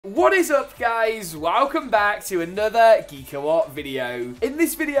What is up, guys? Welcome back to another GeekaWhat video. In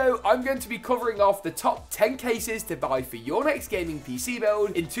this video, I'm going to be covering off the top 10 cases to buy for your next gaming PC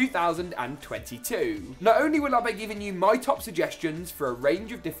build in 2022. Not only will I be giving you my top suggestions for a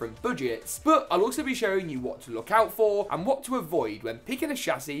range of different budgets, but I'll also be showing you what to look out for and what to avoid when picking a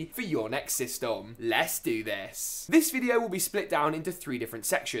chassis for your next system. Let's do this. This video will be split down into 3 different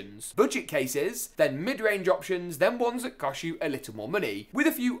sections: budget cases, then mid-range options, then ones that cost you a little more money, with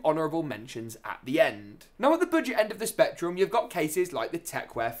a few honourable mentions at the end. Now, at the budget end of the spectrum, you've got cases like the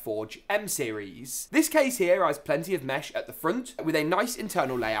Techware Forge M series. This case here has plenty of mesh at the front, with a nice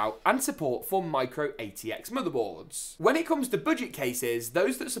internal layout and support for micro ATX motherboards. When it comes to budget cases,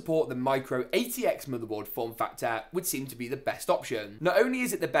 those that support the micro ATX motherboard form factor would seem to be the best option. Not only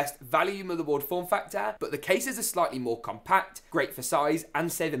is it the best value motherboard form factor, but the cases are slightly more compact, great for size,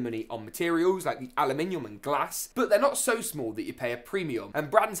 and saving money on materials like the aluminium and glass, but they're not so small that you pay a premium, and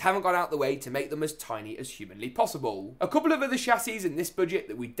brands haven't gone out the way to make them as tiny as humanly possible. A couple of other chassis in this budget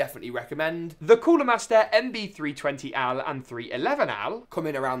that we definitely recommend: the Cooler Master MB320L and 311L come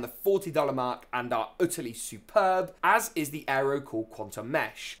in around the $40 mark and are utterly superb, as is the Aerocool Quantum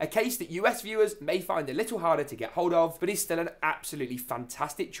Mesh, a case that US viewers may find a little harder to get hold of, but is still an absolutely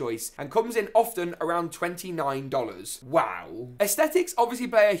fantastic choice and comes in often around $29. Wow. Aesthetics obviously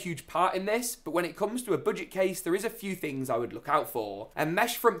play a huge part in this, but when it comes to a budget case, there is a few things I would look out for. A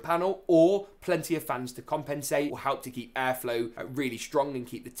mesh front panel or plenty of fans to compensate will help to keep airflow really strong and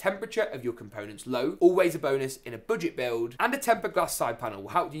keep the temperature of your components low, always a bonus in a budget build. And a tempered glass side panel will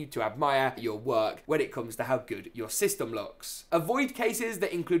help you to admire your work when it comes to how good your system looks. Avoid cases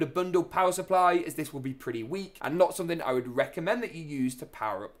that include a bundled power supply, as this will be pretty weak and not something I would recommend that you use to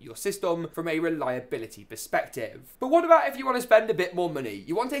power up your system from a reliability perspective. But what about if you want to spend a bit more money?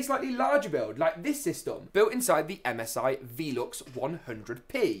 You want a slightly larger build like this system, built inside the MSI Velox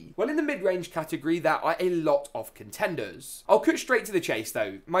 100p. Well, in the mid-range category, there are a lot of contenders. I'll cut straight to the chase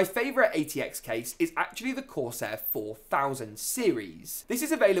though. My favourite ATX case is actually the Corsair 4000 series. This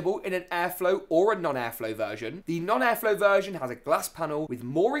is available in an airflow or a non-airflow version. The non-airflow version has a glass panel with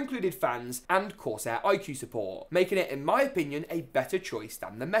more included fans and Corsair IQ support, making it, in my opinion, a better choice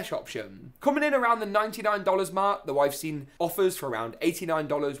than the mesh option. Coming in around the $99 mark, though I've seen offers for around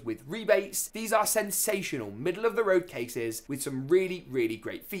 $89 with rebates, these are sensational middle-of-the-road cases with some really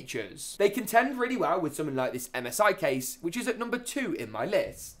great features. They contend really well with something like this MSI case, which is at number 2 in my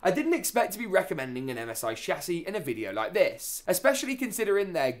list. I didn't expect to be recommending an MSI chassis in a video like this, especially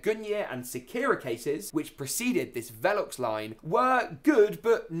considering their Gunyear and Sekira cases, which preceded this Velox line, were good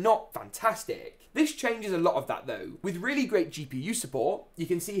but not fantastic. This changes a lot of that though, with really great GPU support. You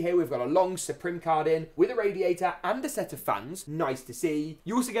can see here we've got a long Supreme card in with a radiator and a set of fans, nice to see.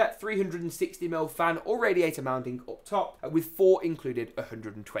 You also get 360mm fan or radiator mounting up top, with 4 included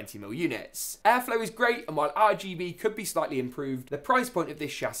 120mm units. Airflow is great, and while RGB could be slightly improved, the price point of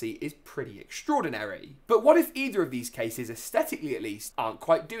this chassis is pretty extraordinary. But what if either of these cases, aesthetically at least, aren't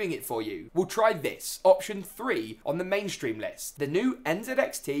quite doing it for you? We'll try this, option 3 on the mainstream list, the new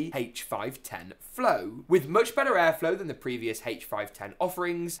NZXT H510 Flow. With much better airflow than the previous H510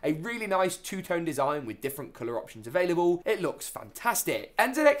 offerings, a really nice two-tone design with different colour options available, it looks fantastic.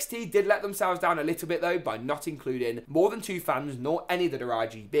 NZXT did let themselves down a little bit though by not including more than 2 fans nor any that are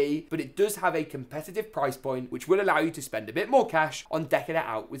RGB, but it does have a competitive price point which will allow you to spend a bit more cash on decking it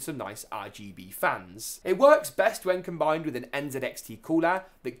out with some nice RGB fans. It works best when combined with an NZXT cooler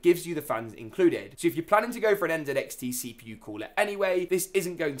that gives you the fans included, so if you're planning to go for an NZXT CPU cooler anyway, this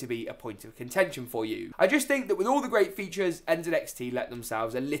isn't going to be a point of contention for you. I just think that with all the great features, NZXT let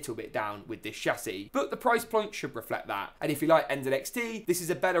themselves a little bit down with this chassis, but the price point should reflect that. And if you like NZXT, this is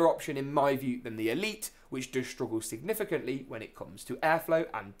a better option in my view than the Elite, which does struggle significantly when it comes to airflow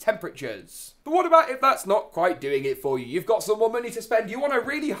and temperatures. But what about if that's not quite doing it for you? You've got some more money to spend, you want a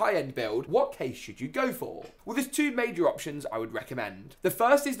really high-end build, what case should you go for? Well, there's 2 major options I would recommend. The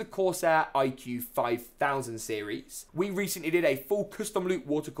first is the Corsair IQ 5000 series. We recently did a full custom loop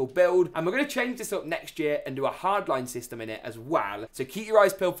water-cooled build, and we're going to change this up next year and do a hardline system in it as well, so keep your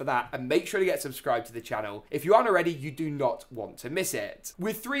eyes peeled for that and make sure to get subscribed to the channel. If you aren't already, you do not want to miss it.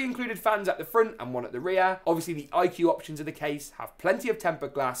 With 3 included fans at the front and 1 at the rear, obviously the IQ options of the case have plenty of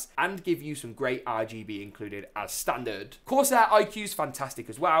tempered glass and give you some great RGB included as standard. Corsair IQ is fantastic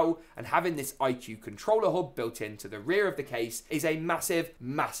as well, and having this IQ controller hub built into the rear of the case is a massive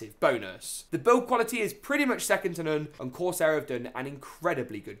bonus. The build quality is pretty much second to none, and Corsair have done an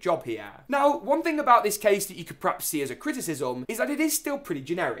incredibly good job here. Now, one thing about this case that you could perhaps see as a criticism is that it is still pretty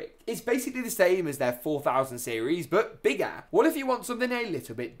generic. It's basically the same as their 4000 series, but bigger. What if you want something a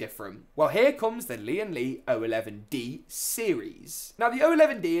little bit different? Well, here comes the LianLi LianLi O11D series. Now, the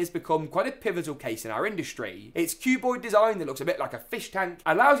O11D has become quite a pivotal case in our industry. Its cuboid design that looks a bit like a fish tank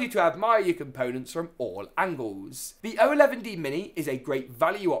allows you to admire your components from all angles. The O11D Mini is a great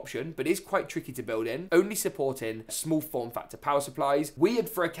value option, but is quite tricky to build in, only supporting small form factor power supplies, weird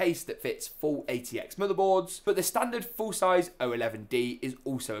for a case that fits full ATX motherboards, but the standard full-size O11D is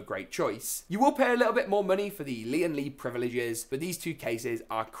also a great choice. You will pay a little bit more money for the LianLi privileges, but these two cases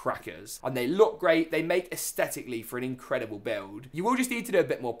are crackers, and they look great, they make aesthetically for an incredible build. You will just need to do a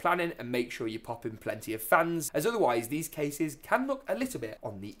bit more planning and make sure you pop in plenty of fans, as otherwise these cases can look a little bit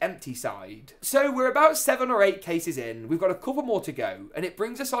on the empty side. So we're about 7 or 8 cases in, we've got a couple more to go, and it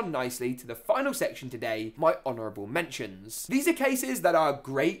brings us on nicely to the final section today, my honourable mentions. These are cases that are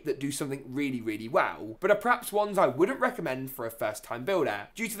great, that do something really well, but are perhaps ones I wouldn't recommend for a first time builder,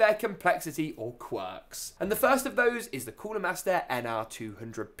 due to their complexity or quirks. And the first of those is the Cooler Master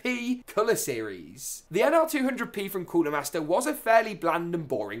NR200P Colour Series. The NR200P from Cooler Master was a fairly bland and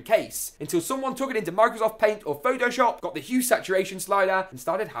boring case, until someone took it into Microsoft Paint or Photoshop, got the hue saturation slider, and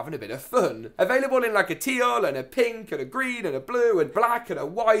started having a bit of fun. Available in like a teal and a pink and a green and a blue and black and a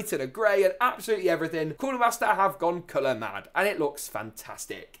white and a grey and absolutely everything, Cooler Master have gone colour mad, and it looks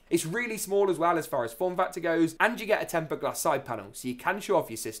fantastic. It's really small as well as far as form factor goes, and you get a tempered glass side panel, so you can show off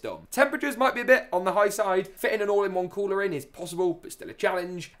your system. Temperatures might be a bit on the high side, fitting an all-in-one cooler in is possible, but still a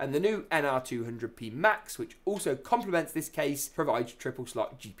challenge, and the new NR200P Max, which also complements this case, provides triple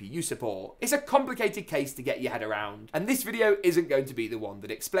slot GPU support. It's a complicated case to get your head around, and this video isn't going to be the one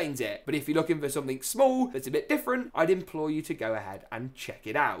that explains it, but if you're looking for something small that's a bit different, I'd implore you to go ahead and check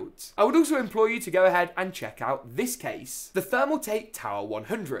it out. I would also implore you to go ahead and check out this case, the Thermaltake Tower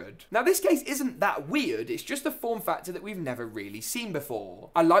 100. Now, this case isn't that weird, it's just a form factor that we've never really seen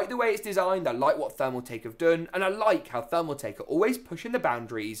before. I like the way it's designed, I like what Thermaltake have done, and I like how Thermaltake are always pushing the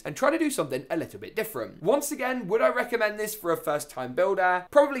boundaries and trying to do something a little bit different. Once again, would I recommend this for a first time builder?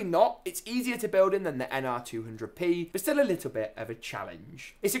 Probably not. It's easier to build in than the NR200P, but still a little bit of a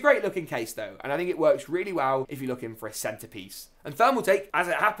challenge. It's a great looking case though, and I think it works really well if you're looking for a centerpiece. And Thermaltake, as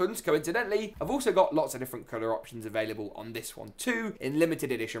it happens, coincidentally, have also got lots of different colour options available on this one too, in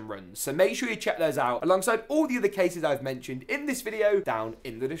limited edition runs. So make sure you check those out, alongside all the other cases I've mentioned in this video, down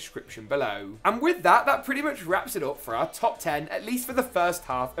in the description below. And with that, that pretty much wraps it up for our top 10, at least for the first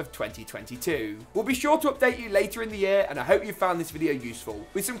half of 2022. We'll be sure to update you later in the year, and I hope you found this video useful,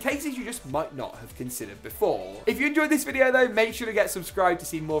 with some cases you just might not have considered before. If you enjoyed this video though, make sure to get subscribed to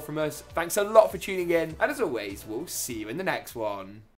see more from us. Thanks a lot for tuning in, and as always, we'll see you in the next one.